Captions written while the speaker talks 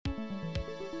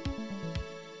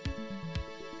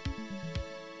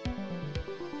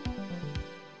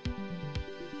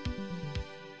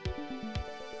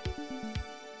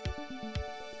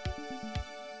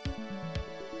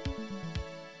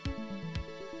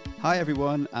Hi,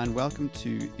 everyone, and welcome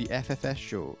to the FFS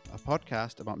Show, a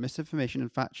podcast about misinformation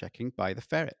and fact checking by the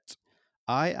Ferret.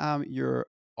 I am your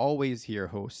always here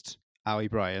host, Ali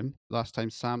Bryan. Last time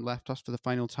Sam left us for the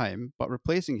final time, but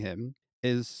replacing him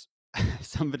is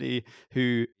somebody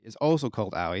who is also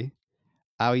called Ali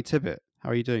Tibbet. How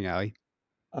are you doing, Ali?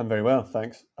 I'm very well,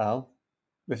 thanks, Al.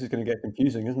 This is going to get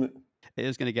confusing, isn't it? It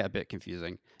is going to get a bit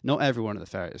confusing. Not everyone at the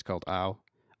Ferret is called Al,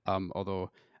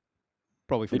 although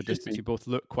probably from It a should distance be. you both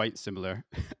look quite similar.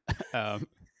 um,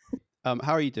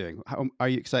 how are you doing? Are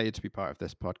you excited to be part of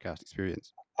this podcast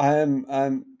experience? I'm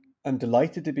I'm I'm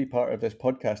delighted to be part of this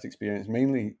podcast experience,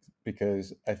 mainly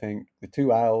because I think the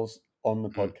two Al's on the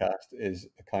Mm, podcast is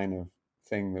a kind of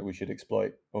thing that we should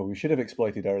exploit, or we should have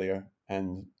exploited earlier,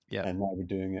 and yeah. and now we're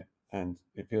doing it, and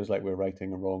it feels like we're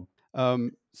righting a wrong.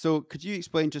 So could you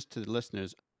explain just to the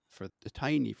listeners, for the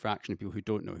tiny fraction of people who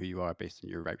don't know who you are based on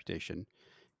your reputation,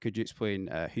 could you explain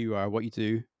who you are, what you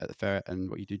do at the Ferret, and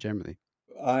what you do generally?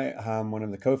 I am one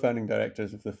of the co-founding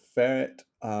directors of the Ferret.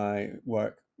 I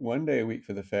work one day a week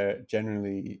for the Ferret,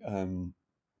 generally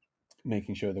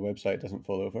making sure the website doesn't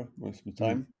fall over most of the Mm.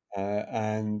 time,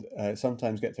 and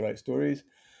sometimes get to write stories.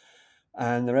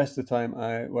 And the rest of the time,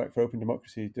 I work for Open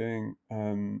Democracy, doing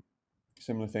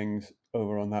similar things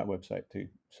over on that website too.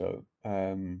 So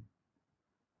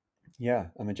yeah,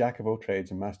 I'm a jack of all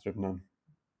trades and master of none.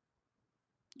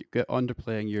 You're good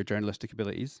underplaying your journalistic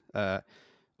abilities.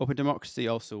 Open Democracy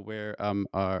also where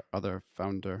our other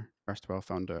founder, erstwhile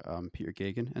founder, Peter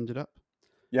Gagan ended up.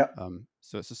 Yeah,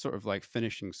 So it's a sort of like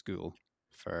finishing school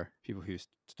for people who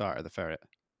start at the Ferret.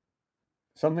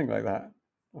 something like that.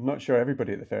 I'm not sure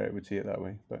everybody at the Ferret would see it that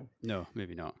way, but No,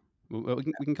 maybe not. Well,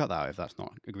 we can cut that out if that's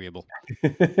not agreeable.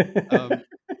 Um,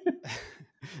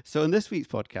 So in this week's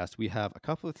podcast, we have a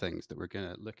couple of things that we're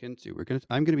going to look into.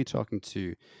 I'm going to be talking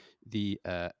to the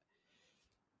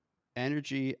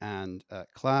energy and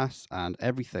class and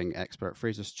everything expert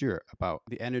Fraser Stewart about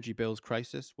the energy bills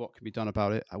crisis, what can be done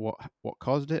about it, what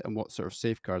caused it, and what sort of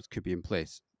safeguards could be in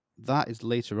place. That is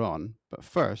later on, but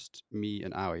first, me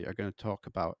and Ali are going to talk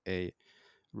about a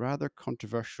rather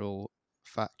controversial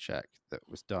fact check that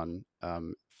was done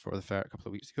for the fair a couple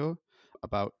of weeks ago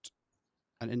about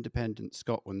an independent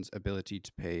Scotland's ability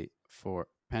to pay for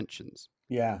pensions.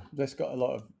 yeah, this got a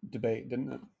lot of debate,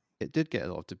 didn't it? It did get a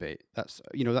lot of debate. That's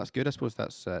good. I suppose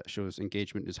that's shows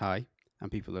engagement is high and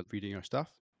people are reading our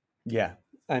stuff. Yeah.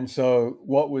 And so,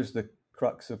 what was the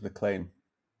crux of the claim?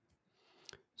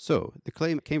 So the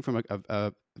claim came from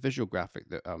a visual graphic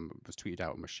that was tweeted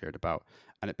out and was shared about,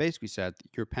 and it basically said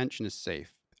that your pension is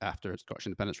safe after Scottish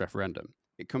independence referendum.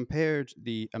 It compared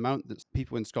the amount that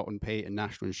people in Scotland pay in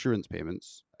national insurance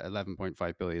payments,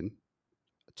 11.5 billion,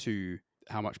 to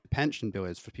how much the pension bill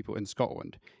is for people in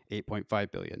Scotland,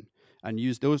 8.5 billion, and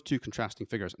use those two contrasting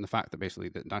figures and the fact that basically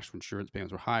the national insurance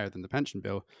payments were higher than the pension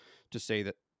bill to say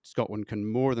that Scotland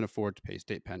can more than afford to pay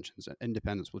state pensions and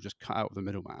independence will just cut out the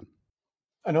middleman.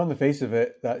 And on the face of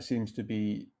it, that seems to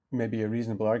be maybe a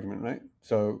reasonable argument, right?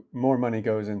 So more money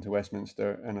goes into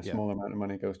Westminster and a Yeah. small amount of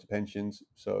money goes to pensions.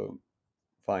 So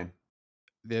fine.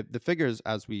 The figures,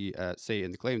 as we say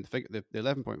in the claim, the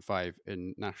 11.5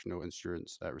 in national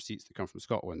insurance receipts that come from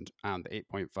Scotland and the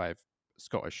 8.5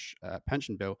 Scottish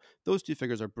pension bill, those two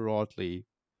figures are broadly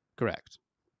correct.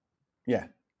 Yeah.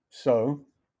 So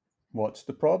what's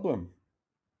the problem,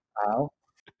 Al?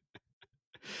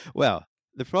 Well,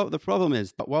 the problem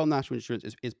is that while national insurance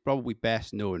is probably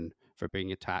best known for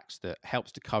being a tax that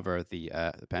helps to cover the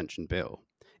pension bill,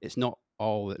 it's not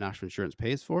all that national insurance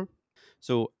pays for.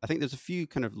 So I think there's a few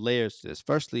kind of layers to this.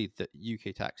 Firstly, that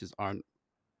UK taxes aren't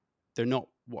they're not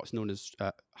what's known as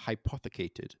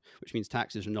hypothecated, which means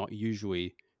taxes are not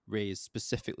usually raised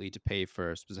specifically to pay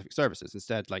for specific services.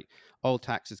 Instead, like all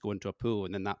taxes go into a pool,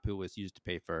 and then that pool is used to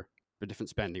pay for different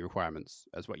spending requirements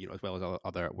as well as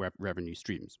other revenue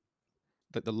streams.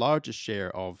 That the largest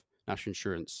share of national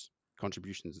insurance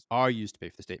contributions are used to pay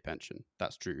for the state pension.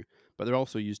 That's true, but they're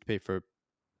also used to pay for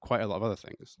quite a lot of other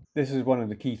things. This is one of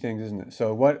the key things, isn't it?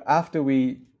 So what after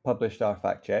we published our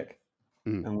fact check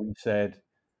Mm, and we said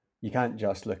you can't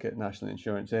just look at national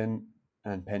insurance in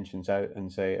and pensions out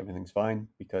and say everything's fine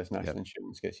because yeah, national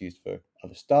insurance gets used for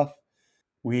other stuff.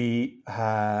 We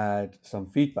had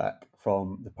some feedback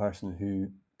from the person who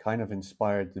kind of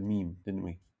inspired the meme, didn't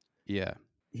we? yeah,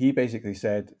 He basically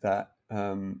said that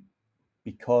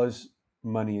because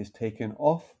money is taken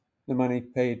off the money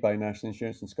paid by national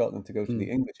insurance in Scotland to go to mm, the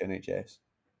English NHS.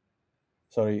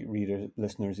 Sorry, readers,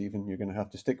 listeners, even you're going to have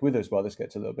to stick with us while this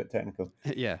gets a little bit technical.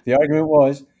 yeah, The argument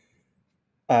was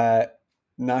uh,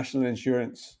 national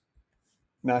insurance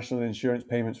national insurance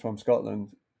payments from Scotland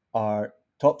are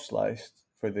top sliced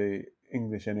for the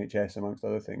English NHS amongst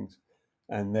other things,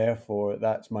 and therefore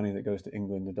that's money that goes to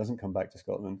England that doesn't come back to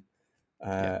Scotland.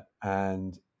 Yeah.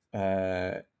 And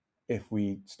if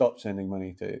we stopped sending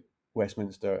money to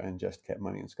Westminster and just kept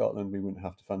money in Scotland, we wouldn't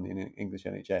have to fund the English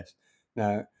NHS.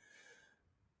 Now,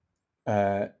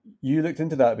 you looked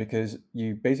into that because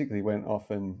you basically went off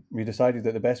and we decided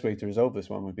that the best way to resolve this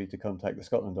one would be to contact the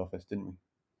Scotland office, didn't we?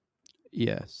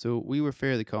 Yeah, so we were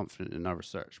fairly confident in our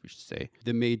research, we should say.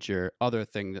 The major other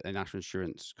thing that the national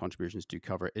insurance contributions do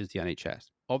cover is the NHS.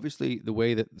 Obviously, the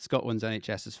way that Scotland's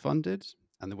NHS is funded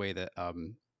and the way that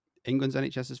England's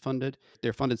NHS is funded,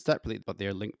 they're funded separately, but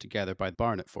they're linked together by the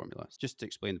Barnett formula. Just to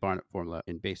explain the Barnett formula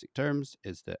in basic terms,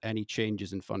 is that any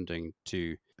changes in funding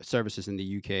to services in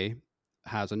the UK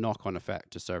has a knock-on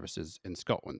effect to services in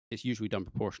Scotland. It's usually done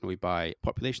proportionally by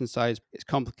population size. It's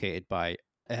complicated by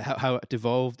how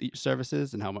devolved each service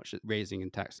is and how much raising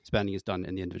and tax spending is done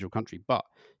in the individual country. But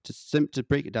to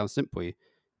break it down simply,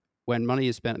 when money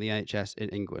is spent in the NHS in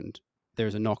England,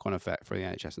 there's a knock-on effect for the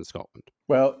NHS in Scotland.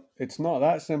 Well, it's not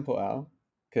that simple, Al,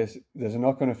 because there's a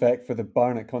knock-on effect for the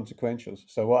Barnett consequentials.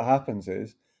 So what happens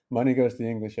is money goes to the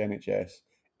English NHS.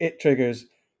 It triggers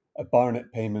a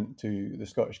Barnett payment to the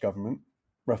Scottish government,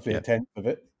 roughly a Yep, tenth of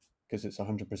it, because it's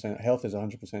 100%, health is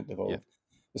 100% yep. devolved.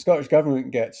 The Scottish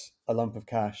government gets a lump of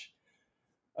cash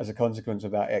as a consequence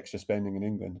of that extra spending in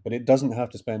England, but it doesn't have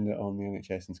to spend it on the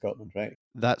NHS in Scotland, right?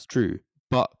 That's true,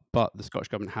 but the Scottish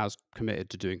government has committed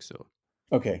to doing so.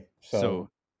 Okay, So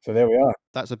so there we are.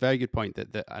 that's a very good point.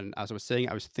 That and as I was saying,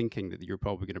 I was thinking that you're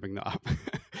probably going to bring that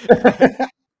up.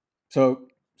 So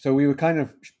so we were kind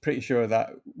of pretty sure that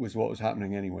was what was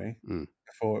happening anyway Mm,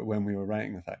 before when we were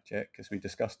writing the fact check because we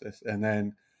discussed this, and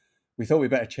then we thought we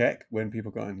better check when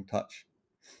people got in touch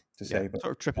to yeah, say, but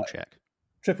sort of triple check.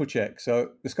 triple check.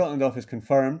 So the Scotland office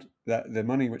confirmed that the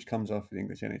money which comes off the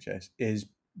English NHS is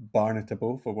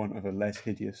barnetable, for want of a less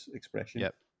hideous expression,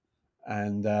 Yep.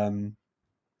 and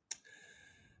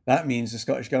that means the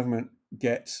Scottish government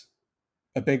gets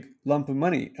a big lump of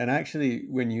money. And actually,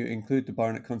 when you include the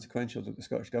Barnett consequentials that the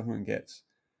Scottish government gets,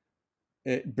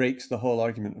 it breaks the whole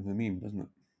argument of the meme, doesn't it?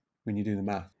 When you do the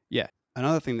math. Yeah.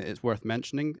 Another thing that is worth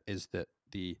mentioning is that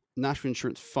the National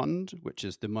Insurance Fund, which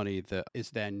is the money that is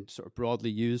then sort of broadly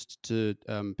used to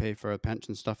pay for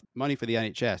pension stuff, money for the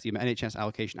NHS, the NHS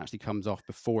allocation actually comes off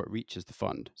before it reaches the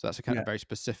fund. So that's a kind Yeah, of very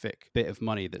specific bit of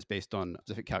money that's based on a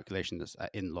specific calculation that's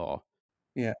in law.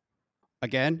 yeah,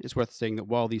 Again, it's worth saying that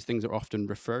while these things are often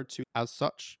referred to as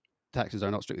such, taxes are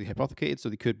not strictly hypothecated, so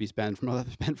they could be spent from other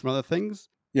spent from other things.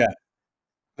 yeah.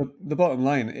 The bottom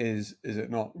line is it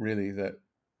not really that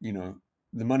you know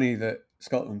the money that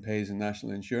Scotland pays in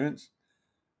national insurance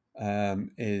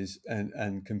is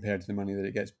and compared to the money that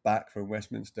it gets back from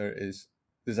Westminster is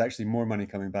there's actually more money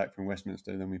coming back from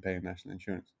Westminster than we pay in national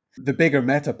insurance. The bigger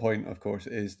meta point, of course,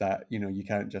 is that you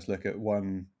can't just look at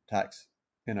one tax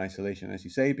in isolation, as you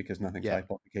say, because nothing's Yeah,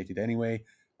 hypothecated anyway,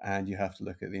 and you have to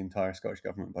look at the entire Scottish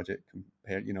government budget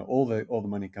compared, all the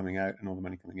money coming out and all the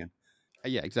money coming in.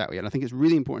 Yeah, exactly. And I think it's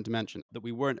really important to mention that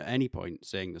we weren't at any point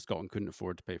saying that Scotland couldn't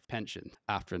afford to pay for pension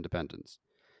after independence.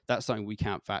 That's something we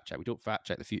can't fact check. We don't fact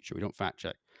check the future. We don't fact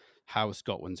check how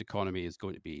Scotland's economy is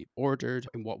going to be ordered,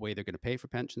 in what way they're going to pay for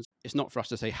pensions. It's not for us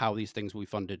to say how these things will be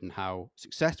funded and how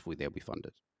successfully they'll be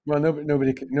funded. Well,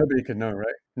 nobody could know, right?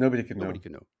 Nobody could Nobody know.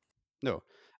 can know. No.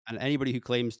 And anybody who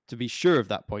claims to be sure of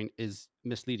that point is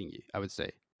misleading you, I would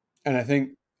say. And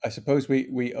I suppose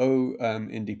we owe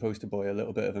Indie Poster Boy a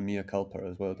little bit of a mea culpa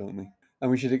as well, don't we? And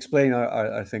we should explain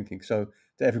our thinking. So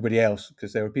to everybody else,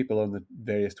 because there were people on the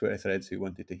various Twitter threads who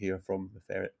wanted to hear from the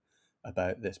ferret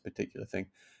about this particular thing.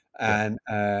 Yeah.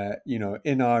 And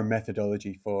in our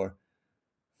methodology for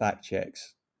fact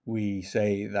checks, we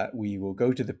say that we will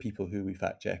go to the people who we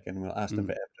fact check and we'll ask them Mm.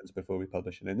 for evidence before we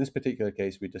publish it. In this particular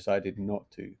case, we decided not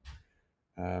to.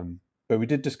 Um, but we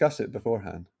did discuss it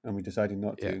beforehand, and we decided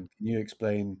not to. Yeah. Can you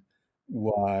explain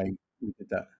why we did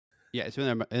that? Yeah, it's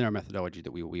in our methodology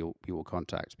that we will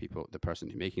contact people, the person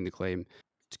who's making the claim,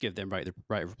 to give them the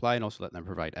right of reply and also let them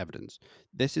provide evidence.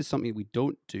 This is something we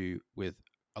don't do with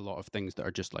a lot of things that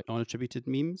are just like non-attributed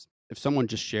memes. If someone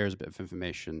just shares a bit of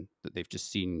information that they've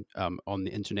just seen on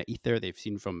the internet ether, they've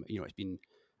seen from it's been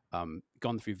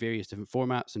gone through various different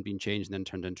formats and been changed and then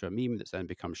turned into a meme that's then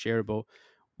become shareable.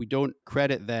 We don't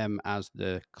credit them as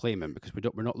the claimant because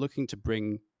we're not looking to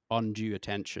bring undue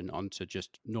attention onto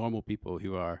just normal people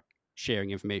who are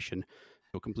sharing information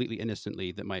completely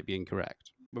innocently that might be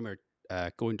incorrect. When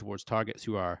we're going towards targets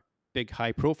who are big,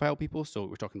 high-profile people, so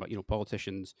we're talking about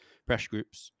politicians, press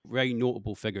groups, very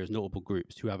notable figures, notable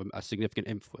groups who have a significant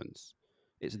influence.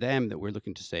 It's them that we're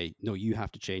looking to say, no, you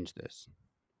have to change this.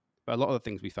 But a lot of the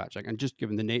things we fact check, and just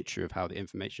given the nature of how the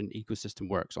information ecosystem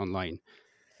works online,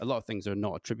 a lot of things are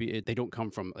not attributed. They don't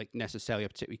come from like necessarily a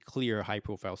particularly clear, high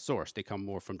profile source. They come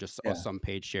more from just, oh, Yeah. some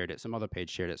page shared it, some other page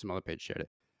shared it, some other page shared it.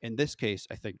 In this case,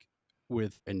 I think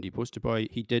with Indie Poster Boy,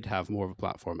 he did have more of a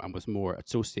platform and was more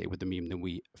associated with the meme than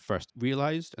we first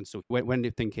realized. And so when the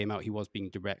thing came out, he was being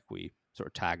directly sort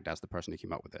of tagged as the person who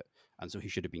came up with it. And so he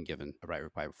should have been given a right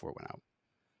reply before it went out.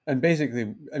 And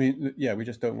basically, I mean, yeah, we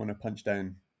just don't want to punch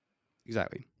down.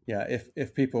 Exactly. Yeah,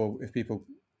 if people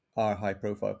are high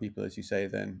profile people, as you say,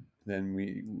 then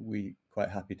we quite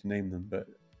happy to name them, but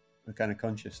we're kind of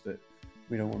conscious that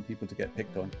we don't want people to get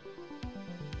picked on.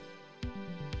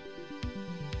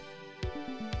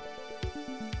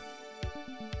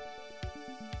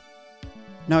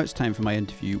 Now it's time for my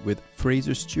interview with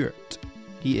Fraser Stewart.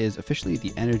 He is officially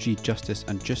the Energy, Justice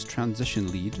and Just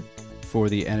Transition Lead for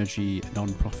the energy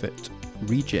non-profit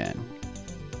Regen.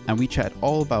 And we chat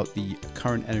all about the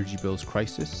current energy bills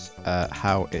crisis,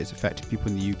 how it is affecting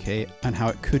people in the UK, and how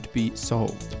it could be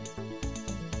solved.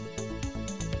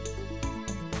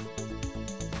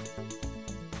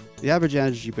 The average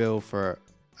energy bill for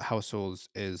households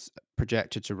is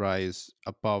projected to rise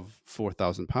above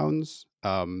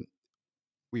 £4,000.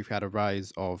 We've had a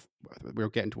rise of, we're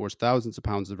getting towards thousands of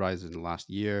pounds of rises in the last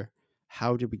year.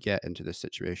 How did we get into this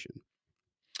situation?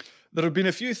 There have been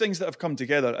a few things that have come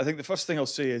together. I think the first thing I'll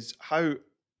say is how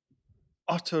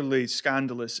utterly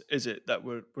scandalous is it that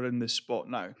we're in this spot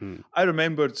now. Hmm. I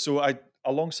remembered, so I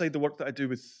alongside the work that I do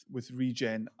with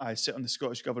Regen, I sit on the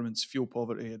Scottish Government's Fuel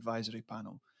Poverty Advisory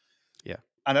Panel. Yeah.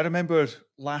 And I remember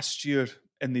last year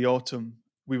in the autumn,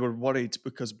 we were worried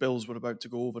because bills were about to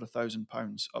go over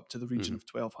 £1,000, up to the region of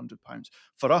 £1,200.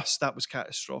 For us, that was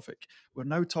catastrophic. We're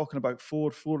now talking about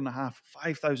 £4,500,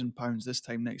 £5,000 this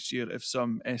time next year, if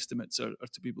some estimates are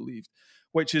to be believed,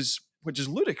 which is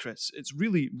ludicrous. It's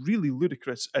really, really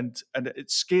ludicrous, and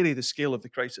it's scary, the scale of the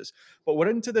crisis. But we're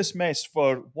into this mess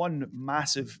for one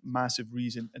massive, massive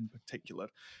reason in particular.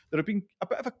 There have been a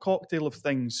bit of a cocktail of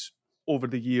things over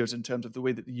the years in terms of the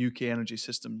way that the UK energy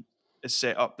system is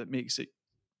set up that makes it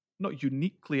not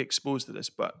uniquely exposed to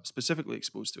this, but specifically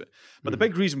exposed to it. But the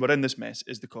big reason we're in this mess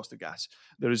is the cost of gas.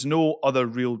 There is no other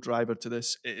real driver to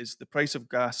this. It is the price of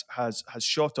gas has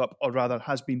shot up, or rather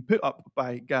has been put up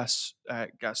by gas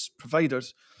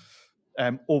providers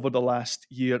over the last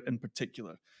year in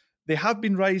particular. They have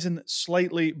been rising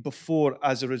slightly before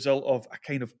as a result of a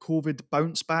kind of COVID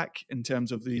bounce back in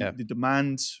terms of the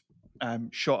demand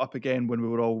shot up again when we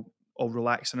were all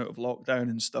relaxing out of lockdown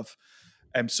and stuff.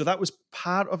 So that was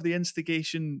part of the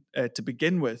instigation to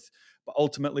begin with. But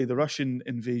ultimately, the Russian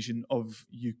invasion of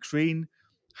Ukraine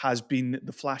has been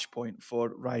the flashpoint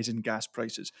for rising gas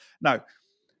prices. Now,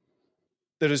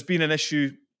 there has been an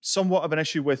issue, somewhat of an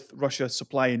issue with Russia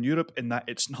supplying Europe in that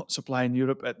it's not supplying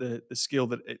Europe at the scale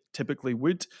that it typically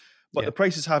would. But the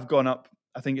prices have gone up.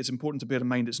 I think it's important to bear in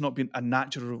mind it's not been a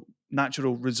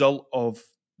natural result of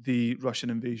the Russian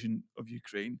invasion of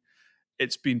Ukraine.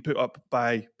 It's been put up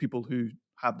by people who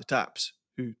have the taps,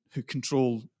 who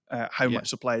control how much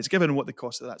supply is given and what the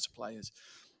cost of that supply is.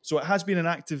 So it has been an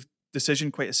active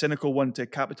decision, quite a cynical one, to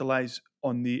capitalize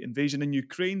on the invasion in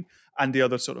Ukraine and the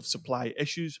other sort of supply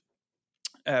issues,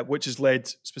 which has led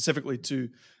specifically to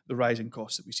the rising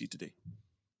costs that we see today.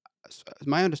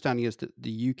 My understanding is that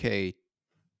the UK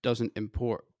doesn't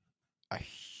import a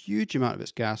huge amount of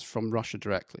its gas from Russia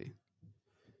directly.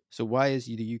 So why is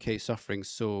the UK suffering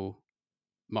so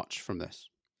much from this?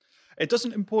 It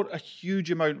doesn't import a huge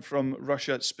amount from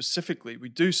Russia specifically. We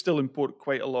do still import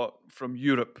quite a lot from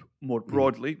Europe more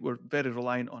broadly. We're very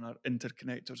reliant on our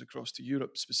interconnectors across to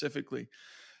Europe specifically.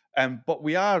 But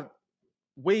we are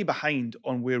way behind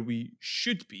on where we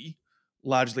should be,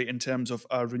 largely in terms of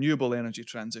our renewable energy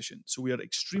transition. So we are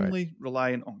extremely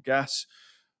reliant on gas.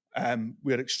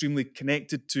 We are extremely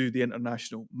connected to the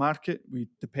international market. We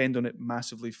depend on it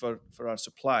massively for our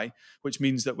supply, which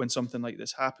means that when something like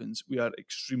this happens, we are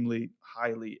extremely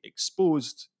highly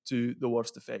exposed to the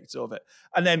worst effects of it.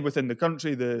 And then within the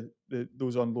country,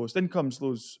 those on lowest incomes,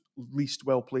 those least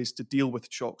well placed to deal with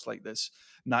shocks like this,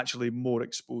 naturally more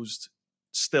exposed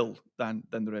still than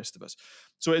the rest of us.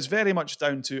 So it's very much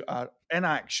down to our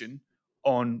inaction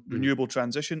on renewable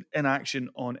transition, inaction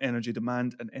on energy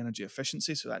demand and energy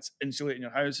efficiency. So that's insulating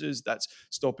your houses, that's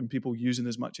stopping people using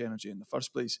as much energy in the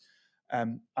first place,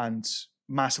 and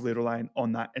massively reliant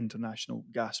on that international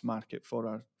gas market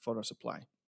for our supply.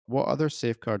 What other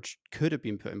safeguards could have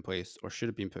been put in place or should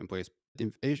have been put in place?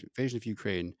 The invasion of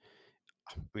Ukraine,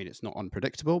 I mean, it's not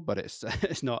unpredictable, but it's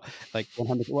it's not like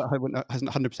 100, hasn't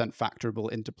 100%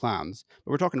 factorable into plans. But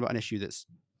we're talking about an issue that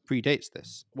predates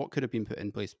this. What could have been put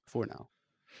in place before now?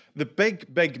 The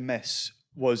big miss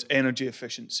was energy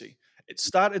efficiency. It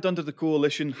started under the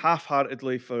coalition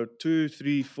half-heartedly for 2,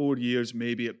 3, 4 years,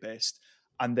 maybe at best,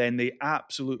 and then they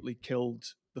absolutely killed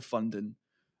the funding.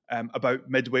 About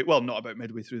midway, well, not about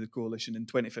midway through the coalition in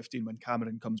 2015, when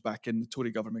Cameron comes back in, the Tory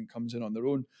government comes in on their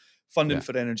own. Funding Yeah.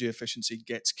 for energy efficiency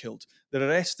gets killed. There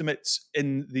are estimates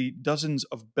in the dozens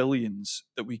of billions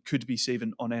that we could be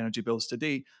saving on energy bills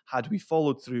today had we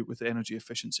followed through with energy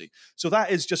efficiency. So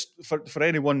that is just for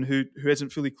anyone who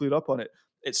isn't fully cleared up on it.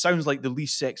 It sounds like the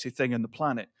least sexy thing on the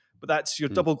planet, but that's your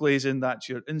Mm. double glazing, that's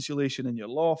your insulation in your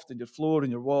loft and your floor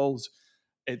and your walls.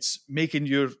 It's making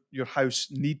your house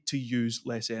need to use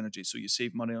less energy, so you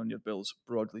save money on your bills.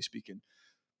 Broadly speaking,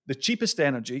 the cheapest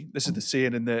energy. This is the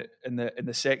saying in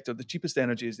the sector. The cheapest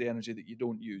energy is the energy that you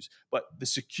don't use, but the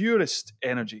securest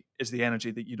energy is the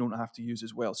energy that you don't have to use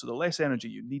as well. So the less energy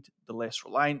you need, the less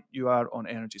reliant you are on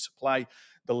energy supply,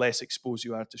 the less exposed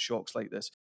you are to shocks like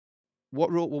this.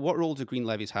 What role do green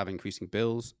levies have in increasing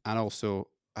bills, and also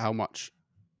how much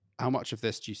how much of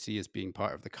this do you see as being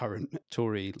part of the current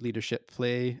Tory leadership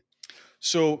play?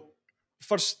 So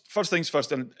first things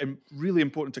first, and really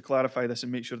important to clarify this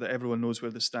and make sure that everyone knows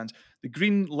where this stands. The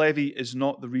green levy is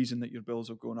not the reason that your bills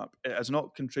are going up. It has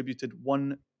not contributed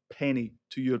one penny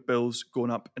to your bills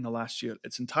going up in the last year.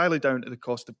 It's entirely down to the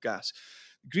cost of gas.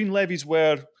 Green levies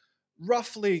were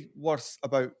roughly worth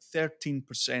about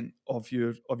 13% of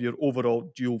your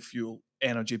overall dual fuel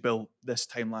energy bill this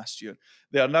time last year.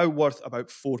 They are now worth about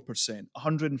 4%,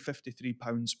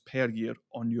 £153 per year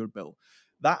on your bill.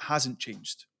 That hasn't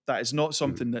changed. That is not Mm.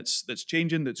 something that's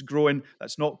changing, that's growing,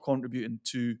 that's not contributing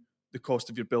to the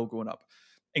cost of your bill going up.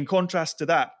 In contrast to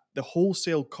that, the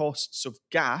wholesale costs of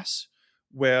gas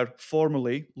were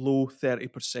formerly low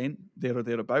 30%, there or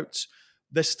thereabouts.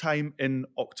 This time in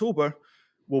October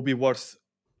will be worth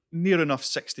near enough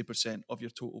 60% of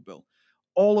your total bill.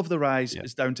 All of the rise Yeah.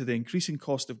 is down to the increasing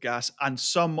cost of gas and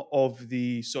some of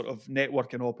the sort of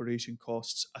network and operation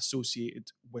costs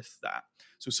associated with that.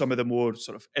 So some of the more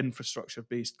sort of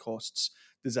infrastructure-based costs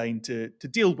designed to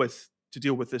deal with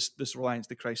this reliance,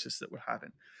 the crisis that we're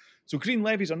having. So green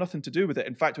levies are nothing to do with it.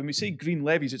 In fact, when we say green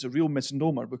levies, it's a real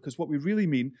misnomer, because what we really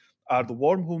mean are the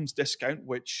warm homes discount,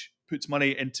 which puts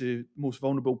money into most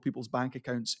vulnerable people's bank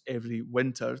accounts every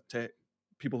winter to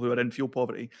people who are in fuel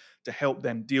poverty, to help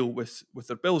them deal with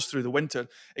their bills through the winter.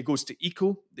 It goes to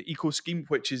the Eco scheme,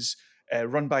 which is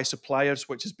run by suppliers,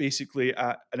 which is basically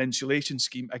an insulation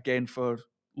scheme, again, for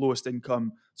lowest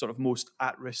income, sort of most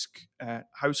at-risk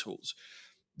households.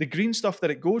 The green stuff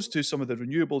that it goes to, some of the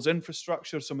renewables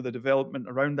infrastructure, some of the development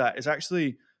around that, is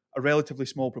actually a relatively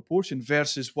small proportion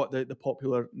versus what the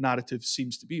popular narrative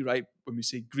seems to be, right? When we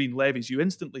say green levies, you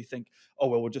instantly think, oh,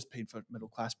 well, we're just paying for middle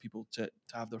class people to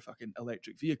have their fucking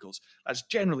electric vehicles. That's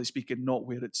generally speaking not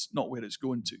where it's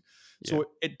going to. Yeah. So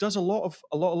it does a lot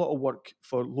of work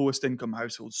for lowest income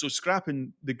households. So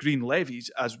scrapping the green levies,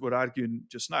 as we're arguing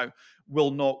just now,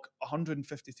 will knock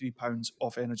 £153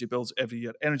 off energy bills every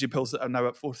year. Energy bills that are now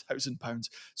at £4,000.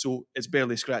 So it's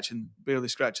barely scratching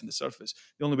the surface.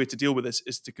 The only way to deal with this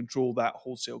is to control that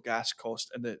wholesale gas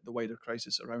cost and the wider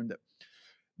crisis around it.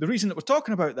 The reason that we're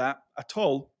talking about that at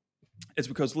all is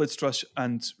because Liz Truss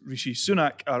and Rishi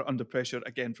Sunak are under pressure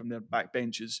again from their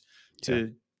backbenches Yeah.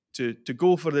 to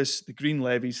go for the green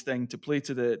levies thing, to play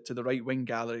to the right wing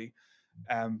gallery,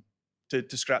 um,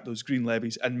 to scrap those green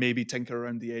levies and maybe tinker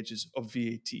around the edges of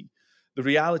VAT. The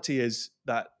reality is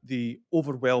that the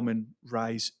overwhelming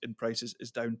rise in prices is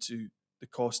down to the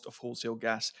cost of wholesale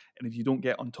gas, and if you don't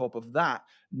get on top of that,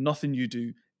 nothing you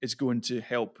do is going to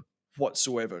help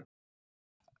whatsoever.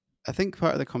 I think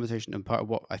part of the conversation, and part of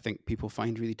what I think people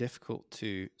find really difficult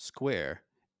to square,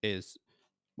 is,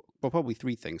 well, probably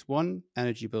three things. One,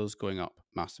 energy bills going up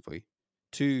massively.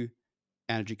 Two,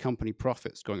 energy company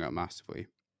profits going up massively.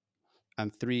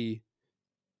 And three,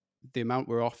 the amount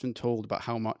we're often told about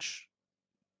how much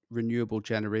renewable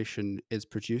generation is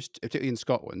produced, particularly in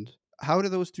Scotland. How do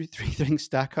those three things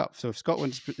stack up? So if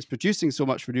Scotland is producing so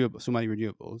many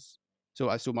renewables,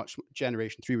 so much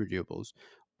generation through renewables,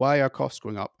 why are costs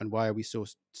going up, and why are we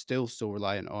still so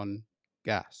reliant on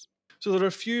gas? So there are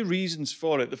a few reasons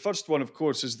for it. The first one, of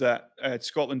course, is that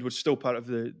Scotland was still part of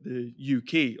the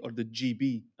UK, or the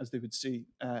GB, as they would say,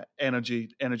 energy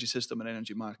system and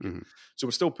energy market. Hmm. So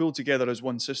we're still pulled together as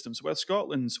one system. So while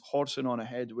Scotland's horsing on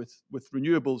ahead with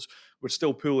renewables, we're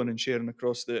still pooling and sharing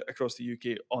across the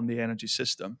UK on the energy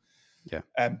system, Yeah.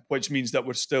 which means that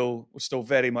we're still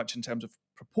very much, in terms of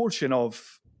proportion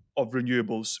of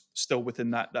renewables, still within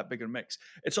that bigger mix.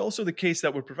 It's also the case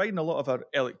that we're providing a lot of our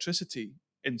electricity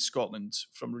in Scotland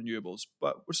from renewables,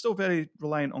 but we're still very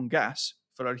reliant on gas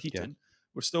for our Yeah. heating.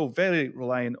 we're still very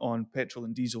reliant on petrol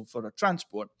and diesel for our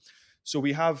transport. So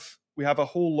we have a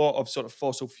whole lot of sort of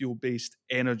fossil fuel based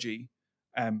energy.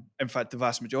 In fact, the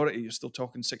vast majority, you're still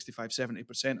talking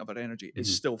 65-70% of our energy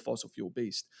is still fossil fuel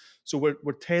based. So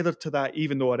we're tethered to that,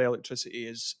 even though our electricity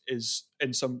is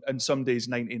in some days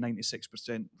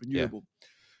 90-96% renewable.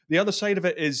 The other side of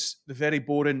it is the very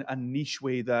boring and niche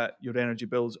way that your energy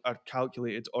bills are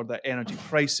calculated, or that energy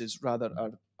prices rather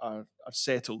are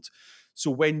settled.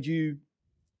 So when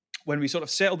we sort of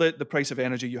settle the price of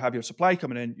energy, you have your supply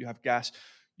coming in, you have gas,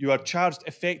 you are charged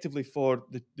effectively for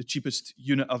the cheapest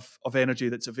unit of energy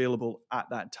that's available at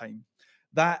that time.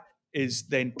 That is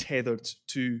then tethered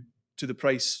to the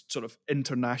price sort of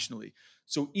internationally.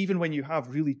 So even when you have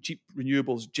really cheap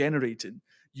renewables generated,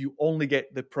 you only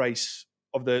get the price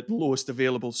of the lowest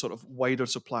available sort of wider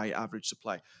supply, average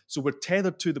supply. So we're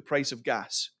tethered to the price of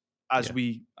gas as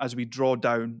we draw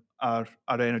down our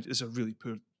energy. This is a really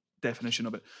poor definition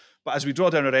of it. But as we draw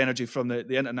down our energy from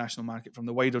the international market, from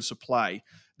the wider supply,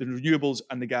 the renewables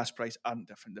and the gas price aren't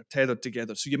different. They're tethered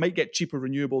together. So you might get cheaper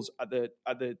renewables at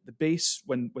the base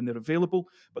when they're available,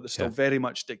 but they're still very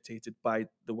much dictated by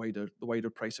the wider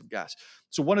price of gas.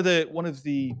 So one of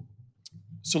the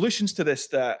solutions to this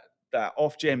that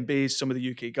Ofgem base, some of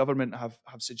the UK government have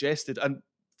suggested, and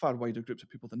far wider groups of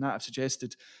people than that have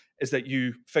suggested, is that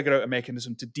you figure out a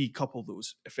mechanism to decouple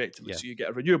those effectively. So you get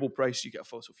a renewable price, you get a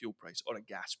fossil fuel price, or a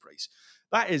gas price.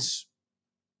 That is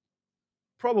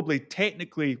probably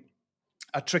technically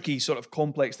a tricky sort of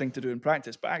complex thing to do in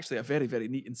practice, but actually a very, very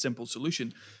neat and simple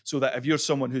solution. So that if you're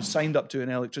someone who's signed up to an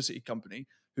electricity company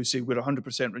who say we're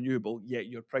 100% renewable, yet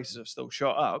your prices have still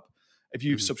shot up, if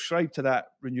you've subscribed to that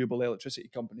renewable electricity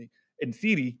company, in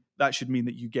theory, that should mean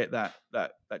that you get that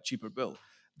cheaper bill.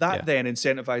 That then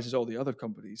incentivizes all the other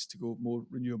companies to go more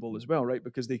renewable as well, right?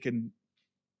 Because they can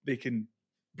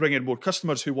bring in more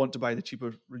customers who want to buy the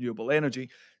cheaper renewable energy,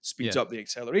 speeds up the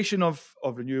acceleration of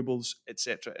renewables,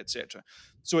 etc., etc.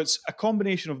 So it's a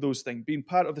combination of those things, being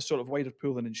part of the sort of wider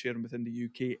pooling and sharing within the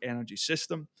UK energy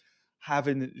system,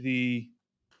 having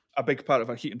a big part of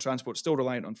our heat and transport still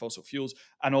reliant on fossil fuels,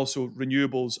 and also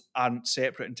renewables aren't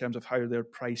separate in terms of how they're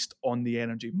priced on the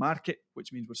energy market,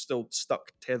 which means we're still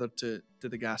stuck tethered to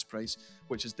the gas price,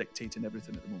 which is dictating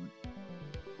everything at the moment.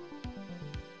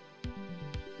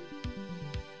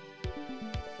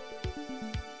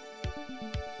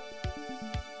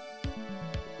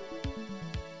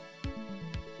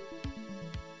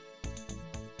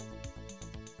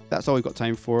 That's all we've got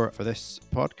time for this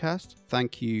podcast.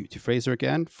 Thank you to Fraser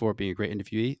again for being a great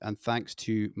interviewee, and thanks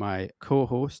to my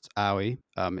co-host Ali.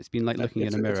 It's been like looking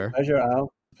in a mirror. It's a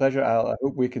pleasure, Al. I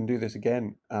hope we can do this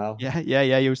again, Al.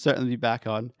 Yeah. You'll certainly be back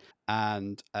on.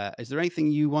 And is there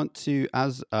anything you want to,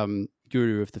 as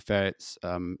guru of the Ferrets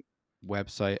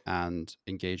website and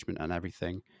engagement and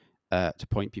everything, to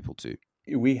point people to?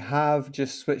 We have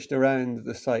just switched around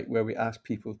the site where we ask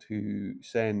people to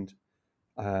send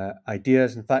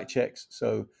ideas and fact checks.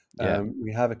 So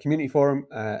we have a community forum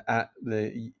at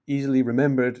the easily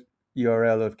remembered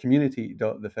URL of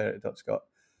community.theferret.scot.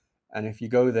 And if you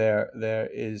go there, there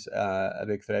is a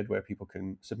big thread where people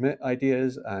can submit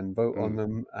ideas and vote on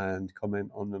them and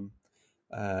comment on them.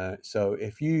 So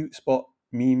if you spot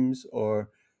memes or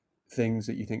things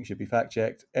that you think should be fact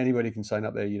checked, anybody can sign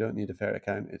up there. You don't need a Ferret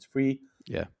account. It's free.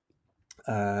 Yeah.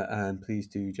 And please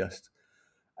do just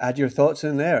add your thoughts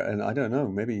in there. And I don't know,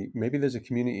 maybe there's a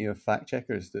community of fact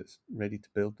checkers that's ready to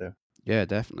build there. Yeah,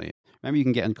 definitely. Remember, you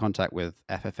can get in contact with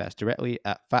FFS directly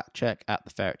at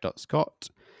factcheck@theferret.scot.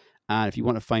 And if you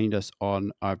want to find us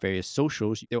on our various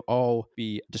socials, they'll all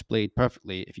be displayed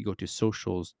perfectly if you go to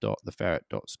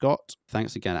socials.theferret.scot.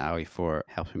 Thanks again, Ali, for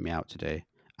helping me out today.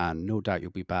 And no doubt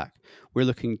you'll be back. We're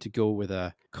looking to go with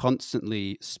a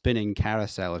constantly spinning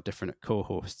carousel of different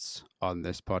co-hosts on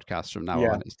this podcast from now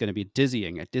on. It's going to be a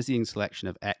dizzying selection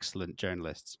of excellent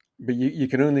journalists. But you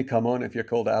can only come on if you're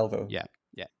called Al, though. Yeah.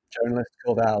 Journalist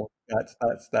called Al. That's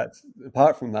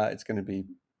apart from that, it's going to be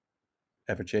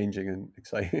ever changing and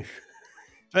exciting.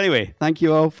 Anyway, thank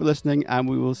you all for listening, and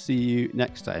we will see you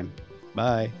next time.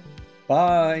 Bye.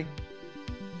 Bye.